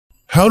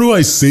how do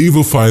I save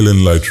a file in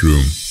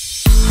Lightroom?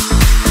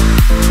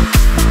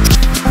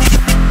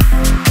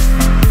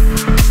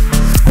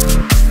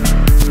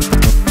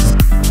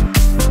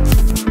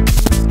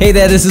 Hey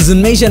there, this is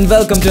Unmesh and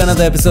welcome to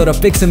another episode of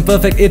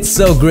PiXimperfect. It's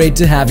so great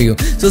to have you.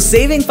 So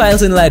saving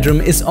files in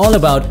Lightroom is all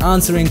about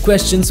answering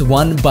questions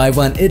one by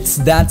one. It's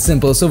that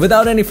simple. So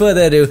without any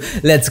further ado,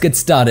 let's get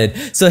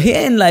started. So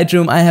here in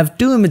Lightroom, I have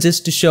two images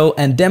to show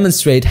and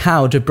demonstrate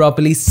how to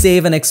properly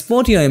save and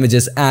export your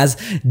images as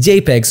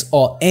JPEGs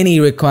or any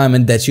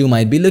requirement that you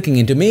might be looking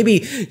into.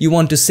 Maybe you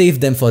want to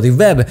save them for the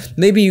web.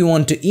 Maybe you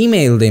want to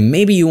email them.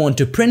 Maybe you want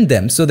to print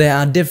them. So there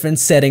are different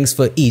settings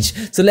for each.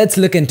 So let's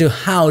look into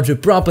how to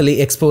properly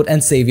export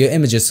and save your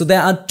images. So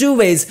there are two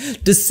ways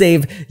to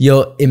save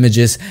your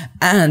images,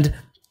 and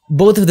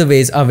both of the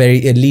ways are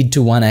lead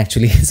to one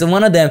actually. So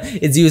one of them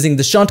is using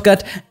the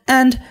shortcut,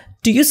 and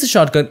to use the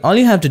shortcut, all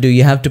you have to do,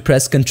 you have to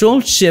press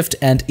Ctrl, Shift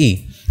and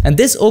E. And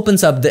this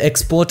opens up the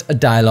export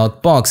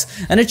dialog box,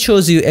 and it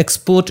shows you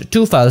export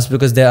two files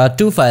because there are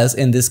two files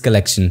in this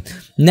collection.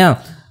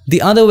 Now,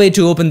 the other way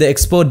to open the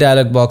export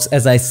dialog box,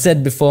 as I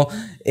said before,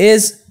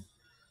 is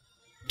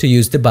to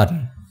use the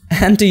button.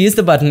 And to use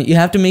the button, you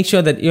have to make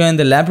sure that you're in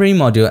the library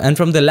module, and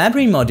from the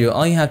library module,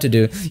 all you have to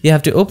do, you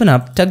have to open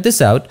up, tuck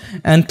this out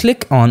and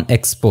click on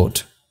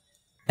export.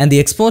 And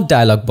the export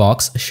dialog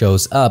box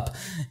shows up.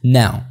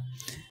 Now,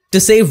 to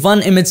save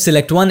one image,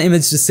 select one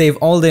image. To save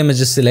all the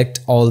images, select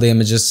all the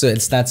images. So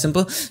it's that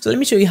simple. So let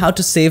me show you how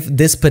to save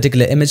this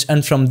particular image,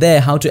 and from there,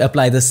 how to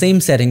apply the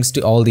same settings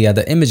to all the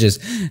other images.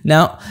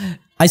 Now,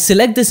 I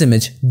select this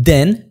image,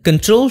 then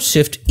Ctrl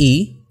Shift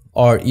E,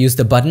 or use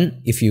the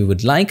button if you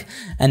would like.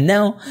 And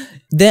now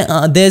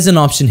there's an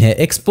option here,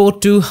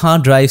 export to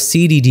hard drive,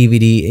 CD,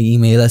 DVD,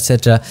 email,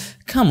 etc.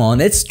 Come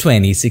on, it's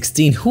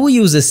 2016. Who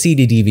uses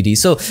CD, DVD?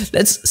 So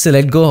let's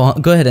select, go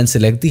ahead and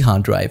select the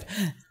hard drive.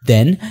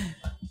 Then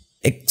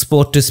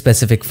export to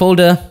specific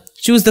folder.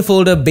 Choose the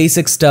folder,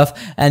 basic stuff,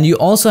 and you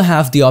also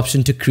have the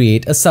option to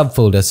create a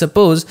subfolder.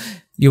 Suppose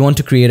you want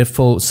to create a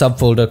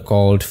subfolder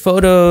called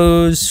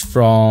photos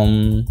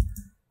from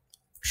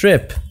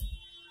trip,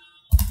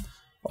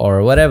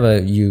 or whatever.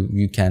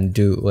 You can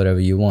do whatever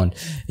you want.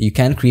 You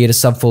can create a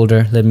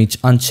subfolder. Let me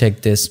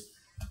uncheck this.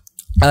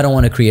 I don't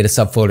want to create a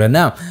subfolder.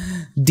 Now,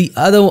 the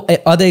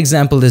other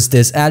example is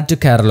this, add to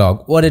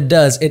catalog. What it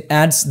does, it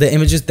adds the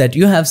images that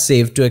you have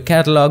saved to a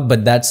catalog,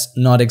 but that's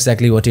not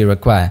exactly what you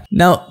require.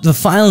 Now, the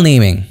file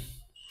naming.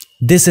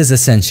 This is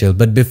essential,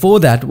 but before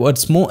that,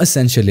 what's more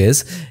essential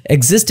is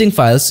existing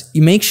files.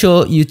 You make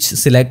sure you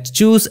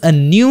choose a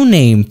new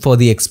name for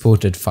the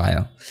exported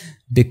file.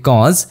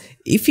 Because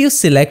if you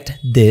select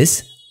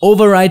this,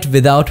 overwrite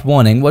without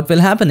warning, what will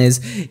happen is,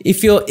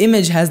 if your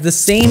image has the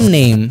same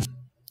name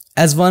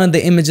as one of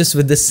the images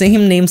with the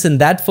same names in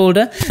that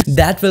folder,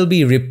 that will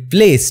be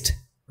replaced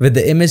with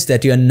the image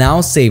that you are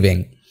now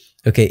saving.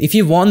 Okay, if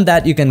you want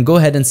that, you can go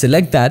ahead and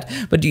select that,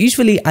 but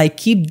usually I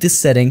keep this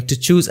setting to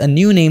choose a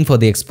new name for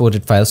the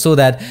exported file so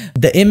that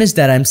the image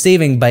that I'm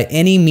saving by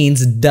any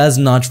means does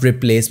not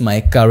replace my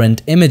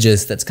current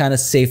images. That's kind of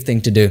a safe thing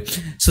to do.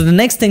 So the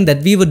next thing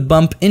that we would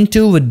bump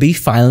into would be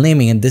file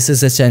naming, and this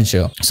is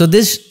essential. So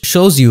this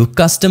shows you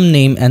custom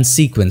name and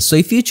sequence. So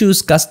if you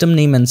choose custom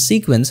name and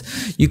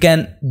sequence, you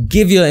can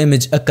give your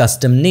image a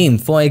custom name.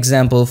 For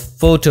example,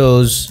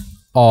 photos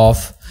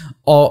of,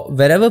 or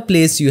wherever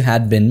place you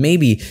had been.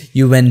 Maybe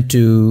you went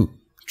to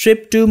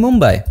trip to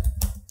Mumbai.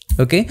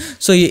 Okay,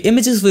 so your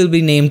images will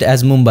be named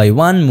as Mumbai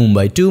 1,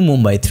 Mumbai 2,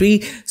 Mumbai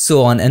 3,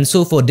 so on and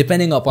so forth,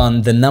 depending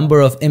upon the number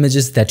of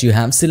images that you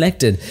have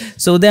selected.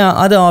 So there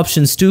are other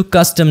options too,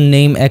 custom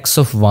name X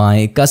of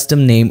Y,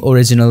 custom name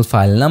original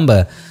file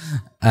number,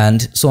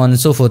 and so on and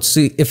so forth.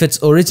 So if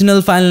it's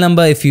original file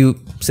number, if you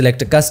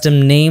select a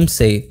custom name,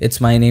 say it's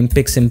my name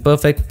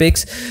PiXimperfect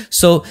Pix,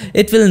 so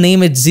it will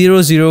name it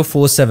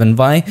 0047.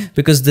 Why?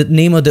 Because the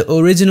name of the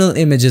original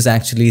image is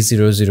actually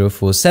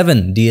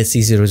 0047,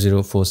 DSC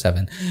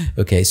 0047.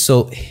 Okay,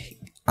 so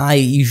I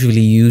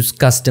usually use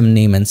custom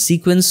name and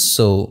sequence,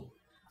 so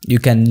you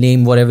can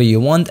name whatever you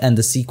want and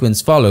the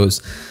sequence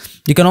follows.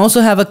 You can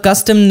also have a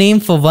custom name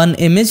for one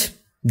image.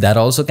 That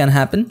also can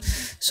happen.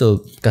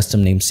 So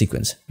custom name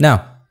sequence.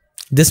 Now,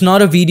 this is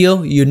not a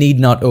video, you need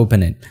not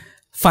open it.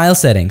 File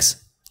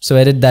settings. So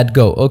edit that,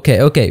 go.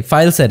 Okay,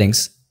 file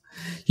settings.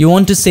 You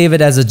want to save it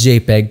as a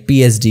JPEG,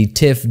 PSD,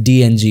 TIFF,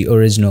 DNG,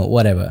 original,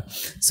 whatever.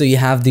 So you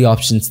have the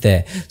options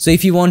there. So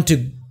if you want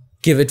to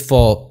give it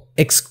for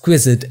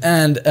exquisite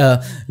and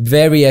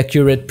very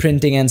accurate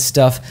printing and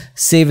stuff,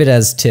 save it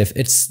as TIFF.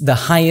 It's the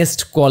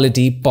highest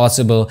quality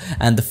possible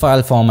and the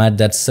file format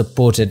that's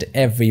supported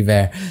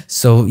everywhere.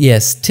 So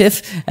yes,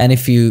 TIFF, and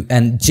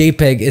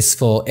JPEG is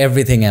for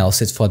everything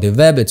else. It's for the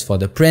web, it's for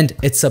the print,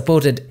 it's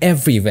supported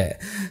everywhere.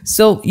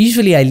 So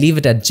usually I leave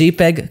it at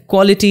JPEG.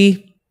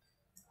 Quality,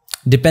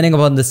 depending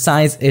upon the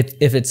size,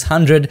 if it's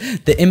 100,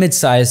 the image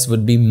size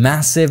would be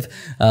massive,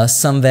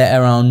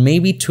 somewhere around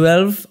maybe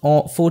 12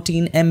 or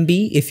 14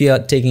 MB if you're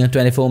taking a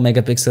 24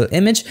 megapixel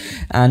image,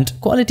 and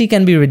quality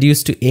can be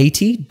reduced to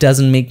 80,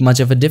 doesn't make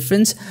much of a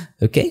difference.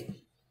 Okay,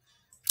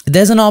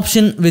 There's an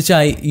option which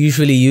I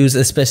usually use,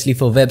 especially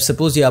for web.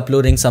 Suppose you're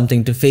uploading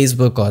something to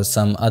Facebook or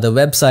some other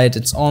website,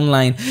 it's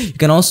online. You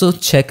can also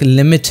check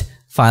limit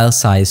file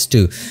size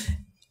too.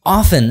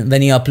 Often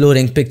when you're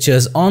uploading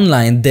pictures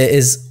online, there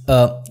is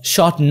a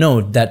short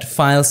note that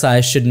file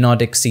size should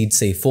not exceed,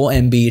 say, 4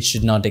 MB, it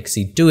should not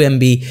exceed 2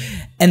 MB.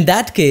 In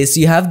that case,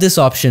 you have this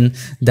option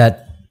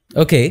that,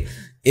 okay,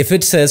 if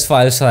it says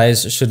file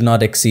size should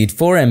not exceed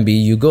 4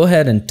 MB, you go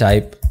ahead and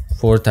type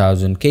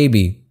 4000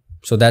 KB.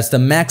 So that's the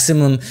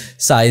maximum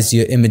size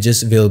your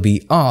images will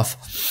be of.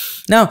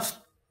 Now,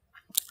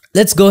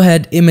 let's go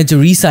ahead, image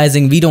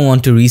resizing. We don't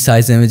want to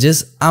resize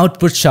images.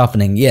 Output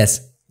sharpening,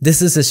 yes.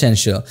 This is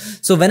essential.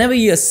 So whenever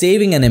you're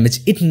saving an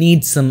image, it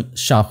needs some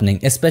sharpening,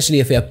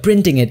 especially if you're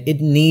printing it,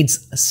 it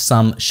needs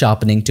some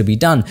sharpening to be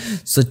done.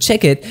 So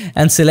check it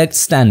and select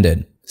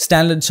standard.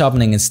 Standard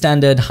sharpening is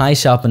standard, high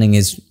sharpening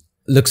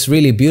looks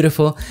really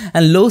beautiful,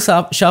 and low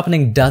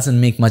sharpening doesn't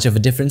make much of a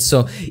difference.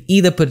 So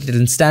either put it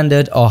in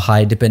standard or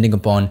high depending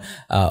upon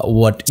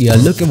what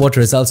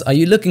results are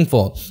you looking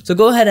for. So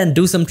go ahead and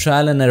do some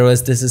trial and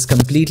errors. This is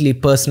completely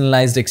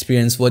personalized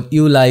experience. What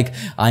you like,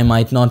 I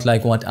might not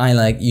like. What I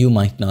like, you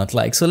might not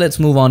like. So let's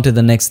move on to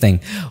the next thing.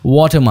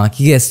 Watermark.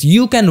 Yes,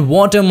 you can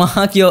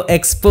watermark your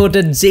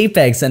exported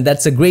JPEGs, and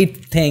that's a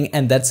great thing,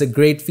 and that's a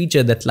great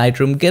feature that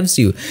Lightroom gives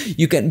you.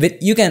 You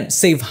can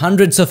save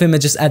hundreds of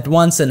images at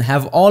once and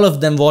have all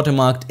of them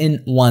watermarked in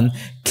one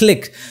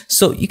click.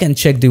 So you can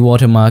check the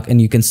watermark,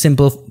 and you can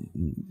simple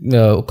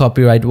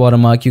copyright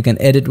watermark, you can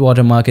edit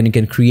watermark, and you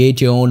can create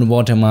your own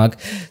watermark.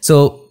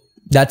 So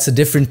that's a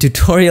different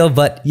tutorial,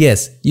 but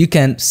yes, you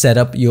can set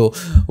up your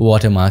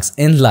watermarks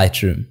in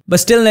Lightroom. But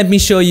still, let me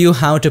show you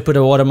how to put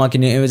a watermark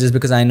in your images,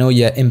 because I know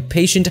you're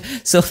impatient.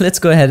 So let's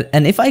go ahead,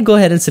 and if I go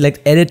ahead and select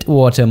edit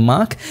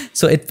watermark,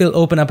 so it will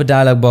open up a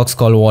dialog box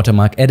called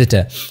watermark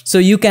editor. So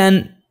you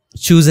can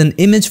choose an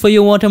image for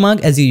your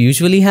watermark as you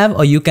usually have,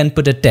 or you can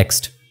put a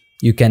text.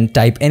 You can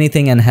type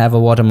anything and have a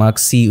watermark.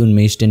 C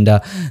Unmesh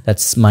Dinda,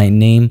 that's my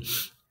name.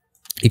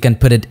 You can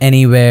put it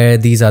anywhere.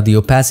 These are the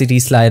opacity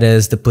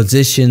sliders, the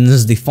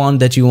positions, the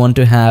font that you want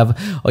to have,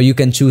 or you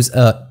can choose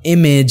a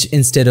image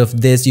instead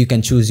of this. You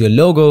can choose your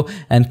logo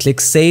and click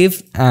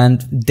save,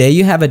 and there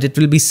you have it. It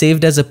will be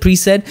saved as a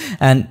preset,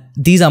 and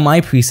these are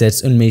my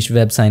presets, Unmesh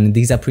Web Sign.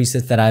 These are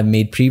presets that I've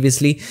made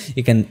previously.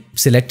 You can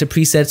select the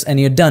presets and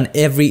you're done.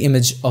 Every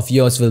image of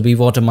yours will be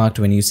watermarked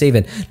when you save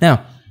it.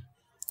 Now,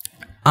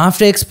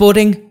 after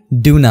exporting,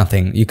 do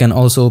nothing. You can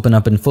also open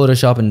up in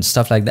Photoshop and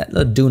stuff like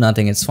that. Do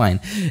nothing, it's fine.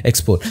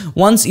 Export.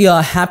 Once you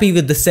are happy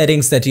with the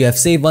settings that you have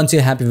saved, once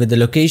you're happy with the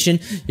location,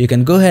 you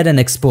can go ahead and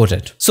export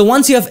it. So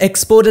once you have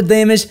exported the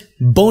image,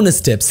 bonus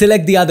tip,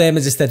 select the other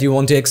images that you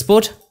want to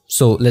export.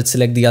 So let's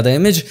select the other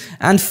image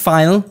and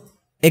File,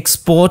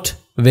 Export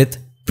with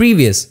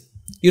Previous.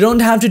 You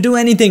don't have to do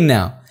anything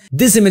now.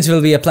 This image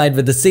will be applied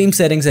with the same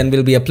settings and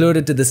will be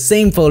uploaded to the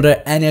same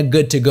folder, and you're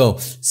good to go.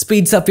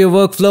 Speeds up your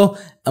workflow.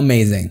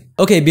 Amazing.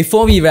 Okay,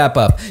 before we wrap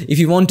up, if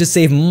you want to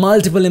save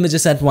multiple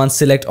images at once,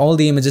 select all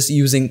the images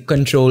using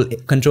Control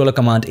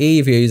Command A.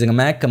 If you're using a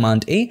Mac,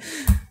 Command A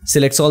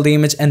selects all the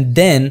image, and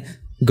then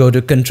go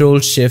to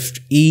Ctrl Shift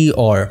E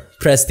or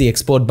press the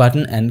export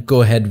button and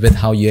go ahead with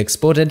how you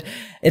export it.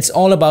 It's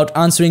all about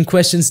answering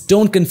questions.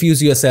 Don't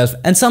confuse yourself.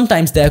 And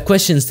sometimes there are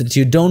questions that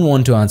you don't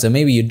want to answer.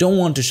 Maybe you don't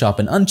want to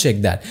sharpen,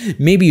 uncheck that.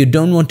 Maybe you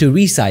don't want to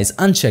resize,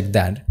 uncheck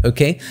that.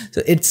 Okay,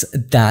 so it's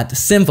that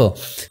simple.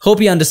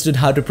 Hope you understood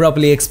how to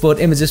properly export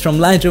images from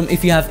Lightroom.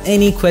 If you have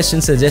any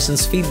questions,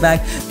 suggestions,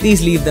 feedback,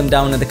 please leave them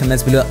down in the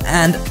comments below,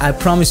 and I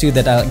promise you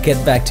that I'll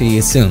get back to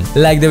you soon.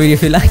 Like the video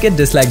if you like it,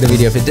 dislike the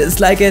video if you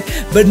dislike it,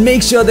 but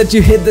make sure that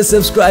you hit the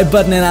subscribe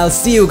button, and I'll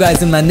see you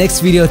guys in my next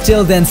video.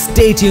 Till then,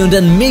 stay tuned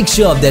and make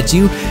sure that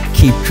you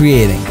keep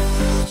creating.